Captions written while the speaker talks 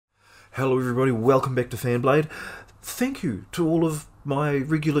Hello everybody, welcome back to Fanblade. Thank you to all of my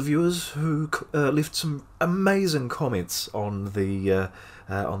regular viewers who left some amazing comments on the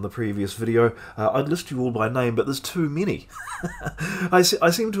previous video. I'd list you all by name, but there's too many. I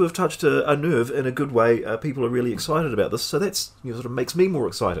seem to have touched a nerve in a good way. People are really excited about this, so that's sort of makes me more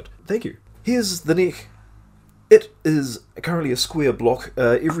excited. Thank you. Here's the neck. It is currently a square block.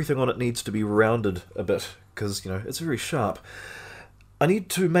 Everything on it needs to be rounded a bit because it's very sharp. I need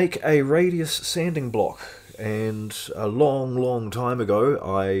to make a radius sanding block, and a long time ago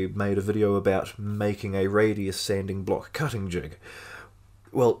I made a video about making a radius sanding block cutting jig.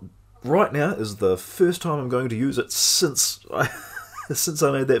 Well, right now is the first time I'm going to use it since I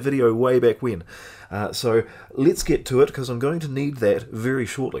made that video way back when. So let's get to it, because I'm going to need that very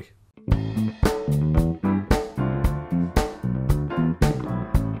shortly.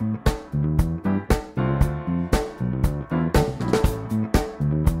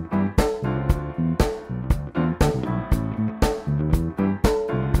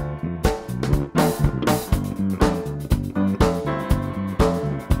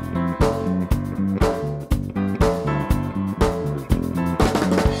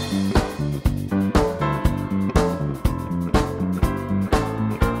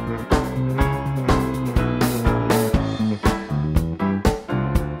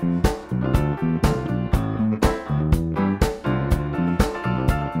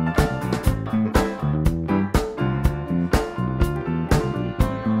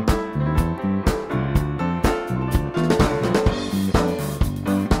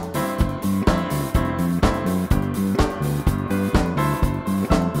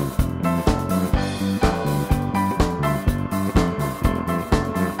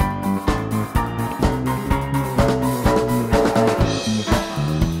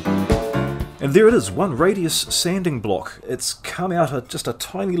 And there it is, one radius sanding block. It's come out just a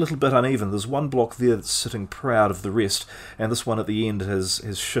tiny little bit uneven. There's one block there that's sitting proud of the rest, and this one at the end has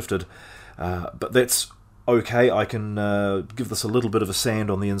shifted. But that's okay. I can give this a little bit of a sand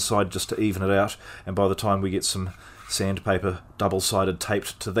on the inside just to even it out, and by the time we get some sandpaper double-sided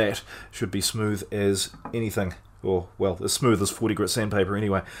taped to that, should be smooth as anything. Or, well, as smooth as 40 grit sandpaper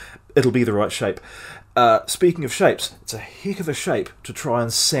anyway. It'll be the right shape. Speaking of shapes, it's a heck of a shape to try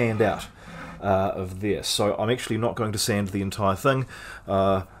and sand out of there. So I'm actually not going to sand the entire thing.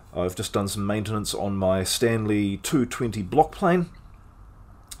 I've just done some maintenance on my Stanley 220 block plane.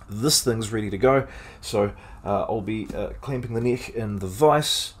 This thing's ready to go, so I'll be clamping the neck in the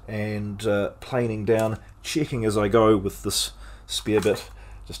vise and planing down, checking as I go with this spare bit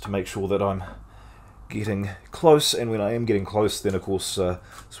just to make sure that I'm getting close, and when I am getting close then of course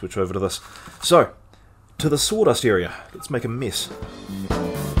switch over to this. So, to the sawdust area. Let's make a mess.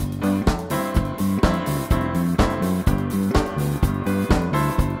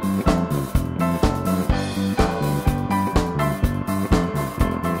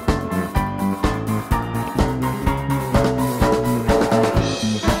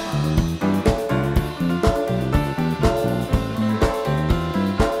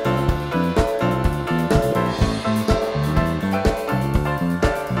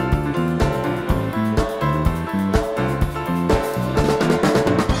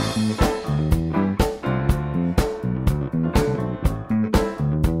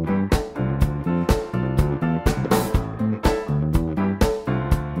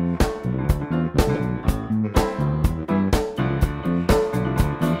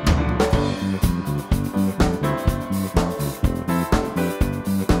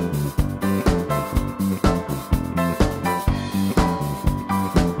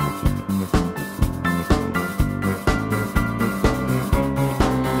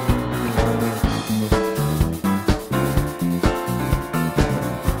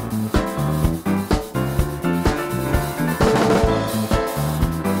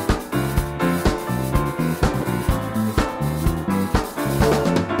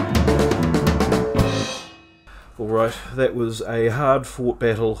 Alright, that was a hard-fought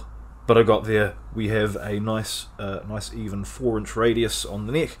battle, but I got there. We have a nice even 4-inch radius on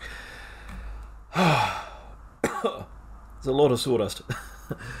the neck. It's a lot of sawdust.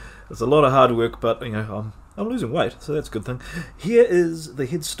 It's a lot of hard work, but I'm losing weight, so that's a good thing. Here is the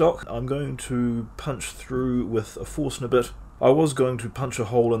headstock. I'm going to punch through with a Forstner bit. I was going to punch a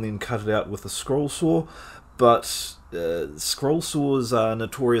hole and then cut it out with a scroll saw, but scroll saws are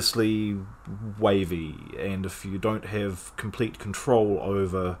notoriously wavy, and if you don't have complete control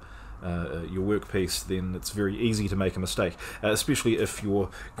over your workpiece, then it's very easy to make a mistake, especially if you're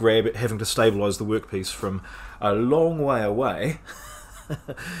having to stabilise the workpiece from a long way away.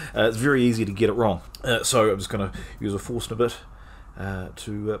 It's very easy to get it wrong. So I'm just going to use a Forstner bit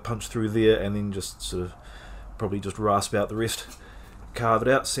to punch through there, and then just sort of probably just rasp out the rest, carve it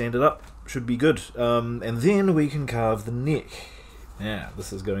out, sand it up, should be good. And then we can carve the neck. Now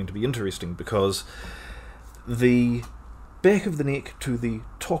this is going to be interesting, because the back of the neck to the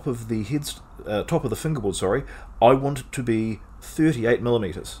top of the top of the fingerboard, sorry, I want it to be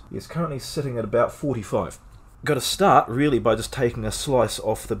 38mm. It's currently sitting at about 45. Got to start really by just taking a slice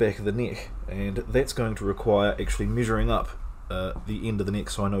off the back of the neck, and that's going to require actually measuring up the end of the neck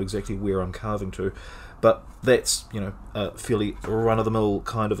so I know exactly where I'm carving to. But that's, you know, a fairly run-of-the-mill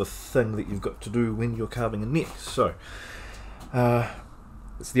kind of a thing that you've got to do when you're carving a neck. So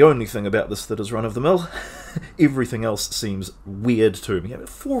it's the only thing about this that is run-of-the-mill. Everything else seems weird to me.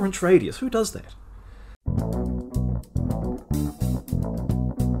 4-inch radius, who does that?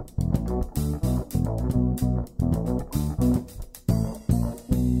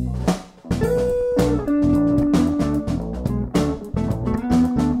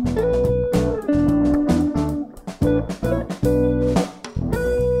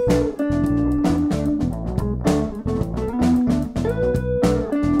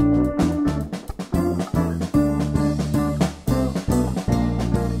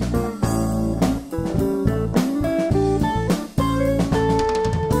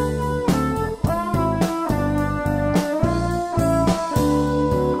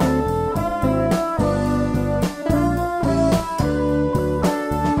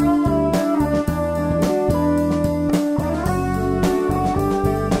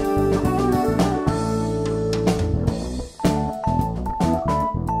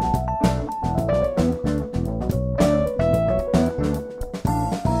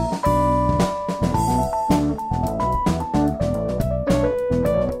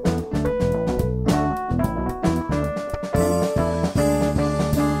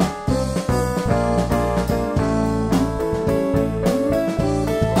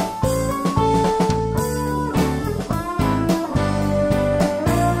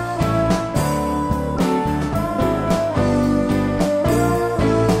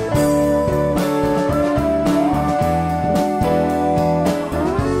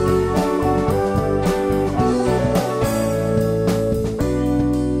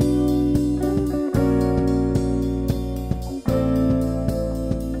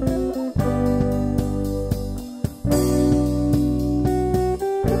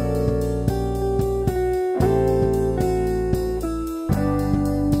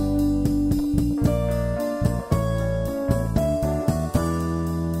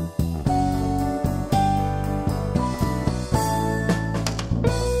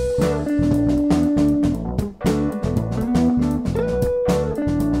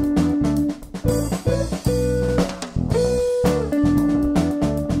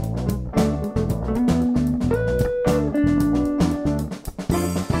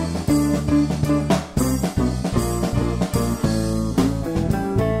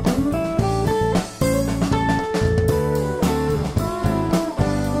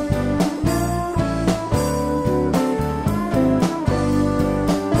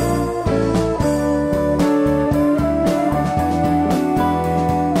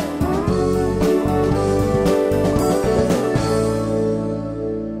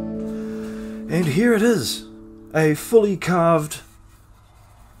 And here it is, a fully carved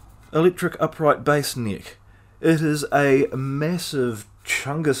electric upright bass neck. It is a massive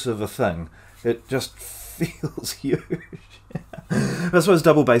chungus of a thing. It just feels huge. I suppose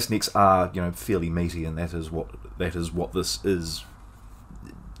double bass necks are, you know, fairly meaty, and that is what this is,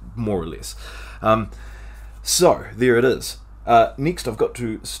 more or less. So there it is. Next, I've got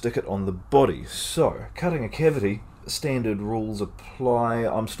to stick it on the body. So cutting a cavity, standard rules apply.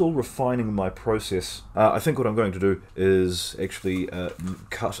 I'm still refining my process. I think what I'm going to do is actually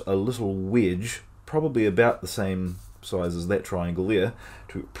cut a little wedge, probably about the same size as that triangle there,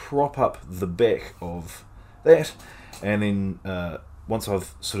 to prop up the back of that, and then once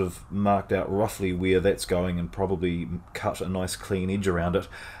I've sort of marked out roughly where that's going and probably cut a nice clean edge around it,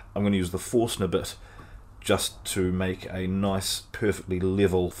 I'm going to use the Forstner bit just to make a nice, perfectly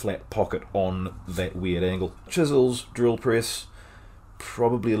level, flat pocket on that weird angle. Chisels, drill press,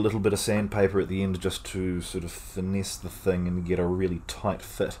 probably a little bit of sandpaper at the end just to sort of finesse the thing and get a really tight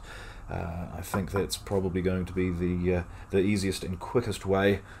fit. I think that's probably going to be the easiest and quickest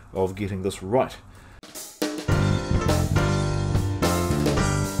way of getting this right.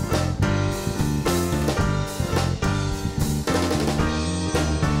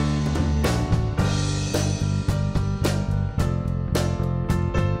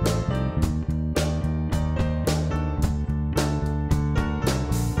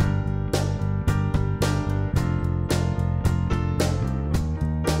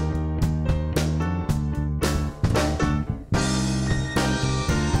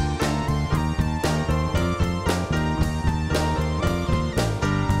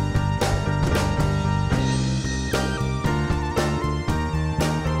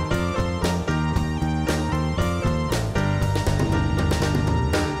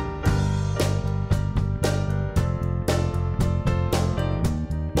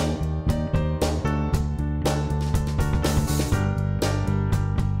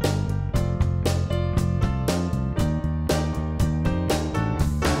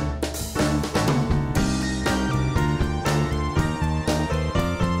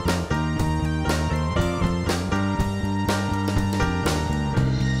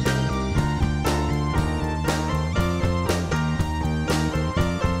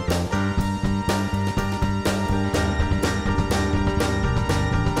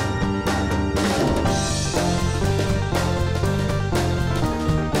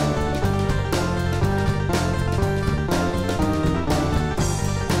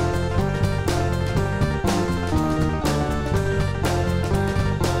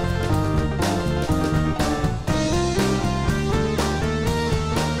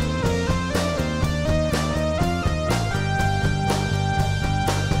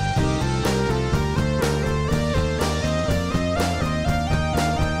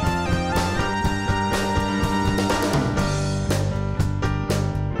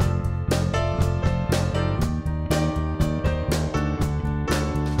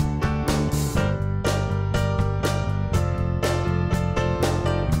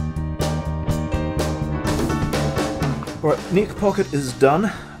 Neck pocket is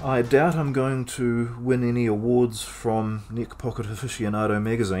done. I doubt I'm going to win any awards from Neck Pocket Aficionado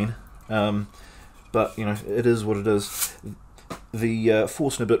magazine, but you know, it is what it is. The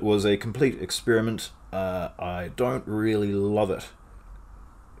Forstner bit was a complete experiment. I don't really love it.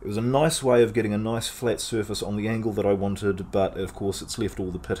 It was a nice way of getting a nice flat surface on the angle that I wanted, but of course it's left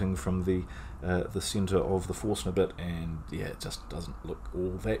all the pitting from the centre of the Forstner bit, and yeah, it just doesn't look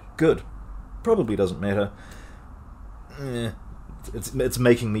all that good. Probably doesn't matter. It's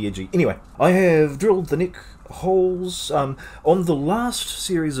making me edgy. Anyway, I have drilled the neck holes. On the last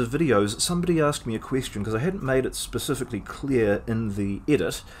series of videos, somebody asked me a question, because I hadn't made it specifically clear in the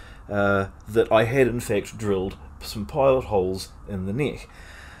edit that I had in fact drilled some pilot holes in the neck.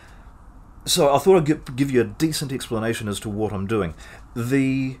 So I thought I'd give you a decent explanation as to what I'm doing.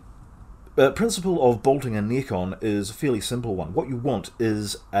 The principle of bolting a neck on is a fairly simple one. What you want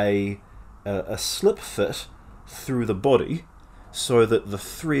is a slip fit through the body, so that the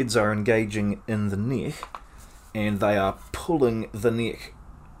threads are engaging in the neck and they are pulling the neck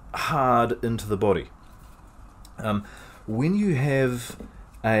hard into the body. When you have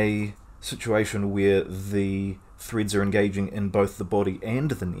a situation where the threads are engaging in both the body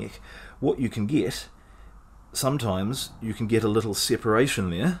and the neck, what you can get, sometimes you can get a little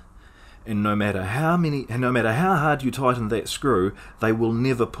separation there, and no matter how hard you tighten that screw, they will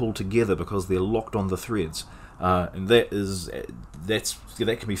never pull together because they're locked on the threads. And that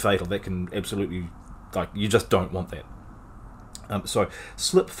can be fatal. That can absolutely, like, you just don't want that. So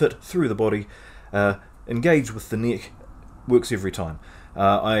slip fit through the body, engage with the neck, works every time.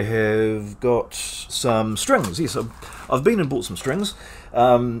 I have got some strings. Yes, I've been and bought some strings.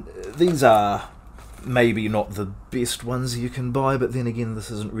 These are maybe not the best ones you can buy, but then again,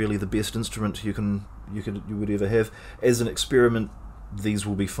 this isn't really the best instrument you would ever have. As an experiment, these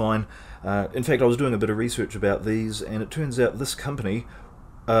will be fine. In fact, I was doing a bit of research about these, and it turns out this company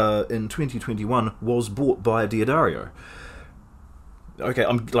in 2021 was bought by Diodario. Okay,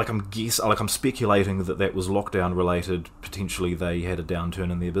 I'm speculating that was lockdown related. Potentially they had a downturn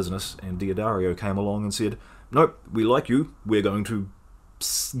in their business, and Diodario came along and said, "Nope, we like you. We're going to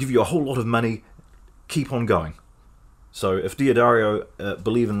give you a whole lot of money. Keep on going." So if Diodario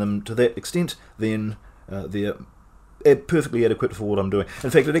believe in them to that extent, then they're perfectly adequate for what I'm doing. In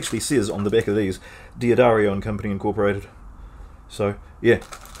fact, it actually says on the back of these, Diodario and Company Incorporated. So yeah,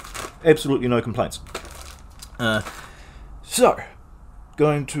 absolutely no complaints. So,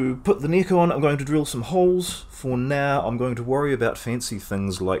 going to put the neck on. I'm going to drill some holes. For now, I'm going to worry about fancy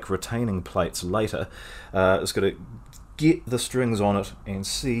things like retaining plates later. It's going to get the strings on it and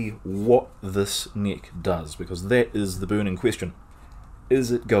see what this neck does, because that is the burning question.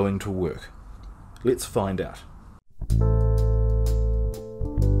 Is it going to work? Let's find out.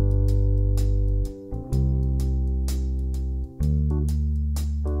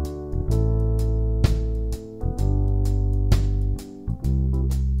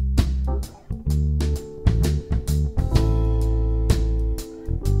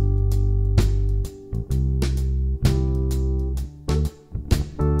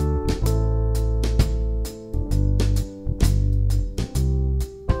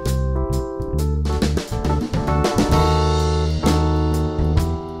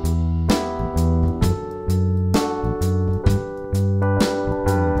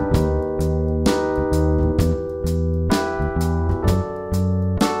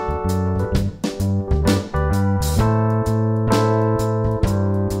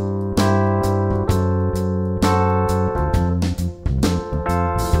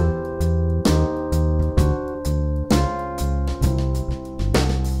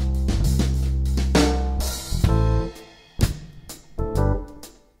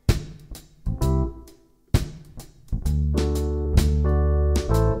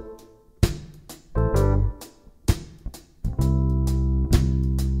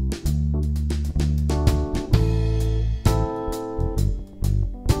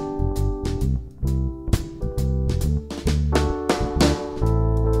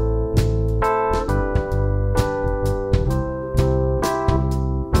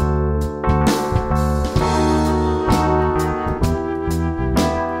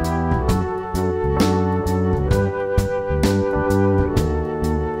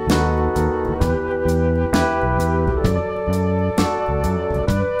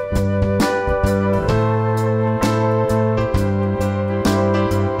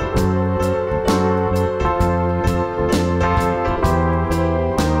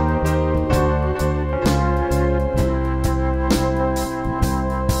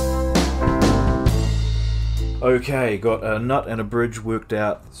 Okay, got a nut and a bridge worked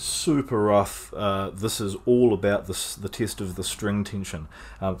out, super rough. This is all about the test of the string tension.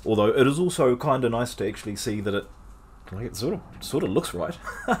 Although it is also kind of nice to actually see that it sort of looks right.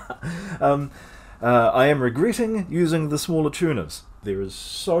 I am regretting using the smaller tuners. There is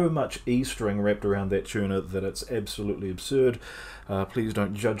so much E-string wrapped around that tuner that it's absolutely absurd. Please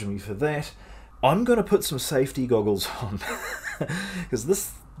don't judge me for that. I'm going to put some safety goggles on, because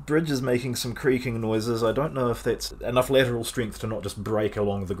this bridge is making some creaking noises. I don't know if that's enough lateral strength to not just break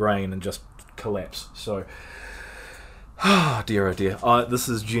along the grain and just collapse. So, oh dear, this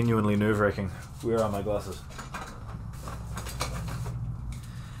is genuinely nerve-wracking. Where are my glasses?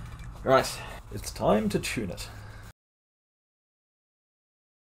 Right, it's time to tune it.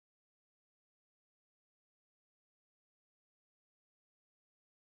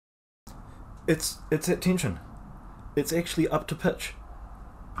 It's at tension. It's actually up to pitch.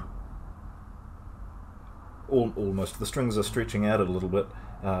 Almost. The strings are stretching out a little bit,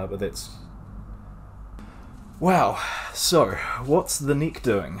 but that's... Wow, so what's the neck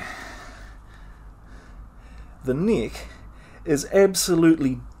doing? The neck is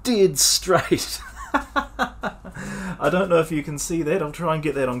absolutely dead straight. I don't know if you can see that. I'll try and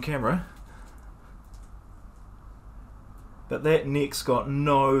get that on camera. But that neck's got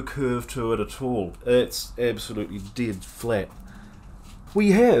no curve to it at all. It's absolutely dead flat.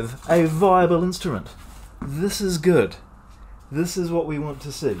 We have a viable instrument. This is good. This is what we want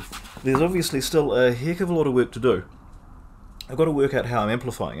to see. There's obviously still a heck of a lot of work to do. I've got to work out how I'm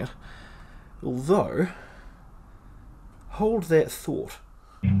amplifying it. Although, hold that thought.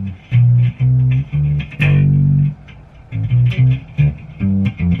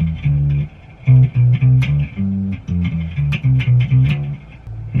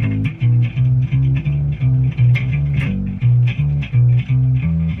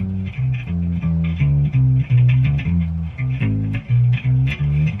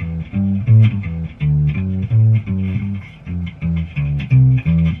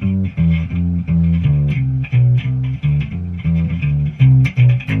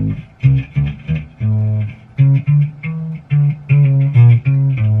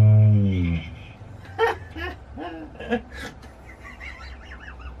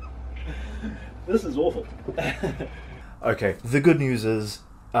 This is awful. Okay, the good news is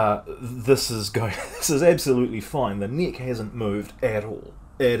this is absolutely fine. The neck hasn't moved at all.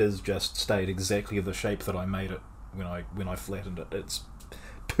 It has just stayed exactly the shape that I made it when I flattened it. It's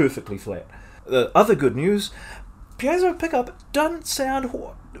perfectly flat. The other good news, piezo pickup didn't sound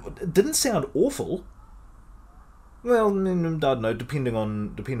awful. Well, I don't know, depending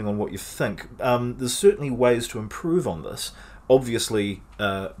on what you think. There's certainly ways to improve on this. Obviously,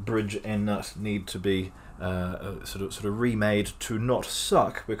 bridge and nut need to be sort of remade to not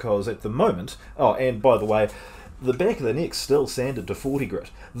suck, because at the moment... Oh, and by the way, the back of the neck's still sanded to 40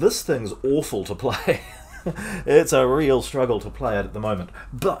 grit. This thing's awful to play. It's a real struggle to play it at the moment.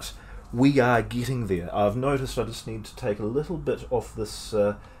 But we are getting there. I've noticed I just need to take a little bit off this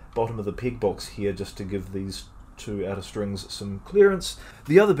bottom of the peg box here just to give these two outer strings some clearance.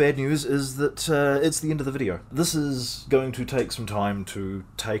 The other bad news is that it's the end of the video. This is going to take some time to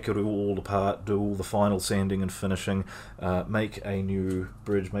take it all apart, do all the final sanding and finishing, make a new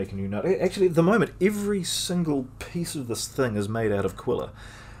bridge, make a new nut. Actually, at the moment, every single piece of this thing is made out of Quilla.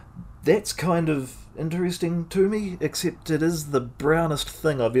 That's kind of interesting to me, except it is the brownest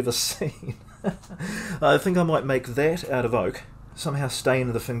thing I've ever seen. I think I might make that out of oak. Somehow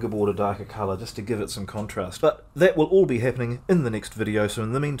stain the fingerboard a darker colour just to give it some contrast. But that will all be happening in the next video, so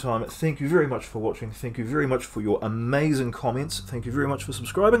in the meantime, thank you very much for watching, thank you very much for your amazing comments, thank you very much for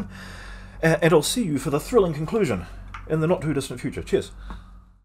subscribing, and I'll see you for the thrilling conclusion in the not too distant future. Cheers!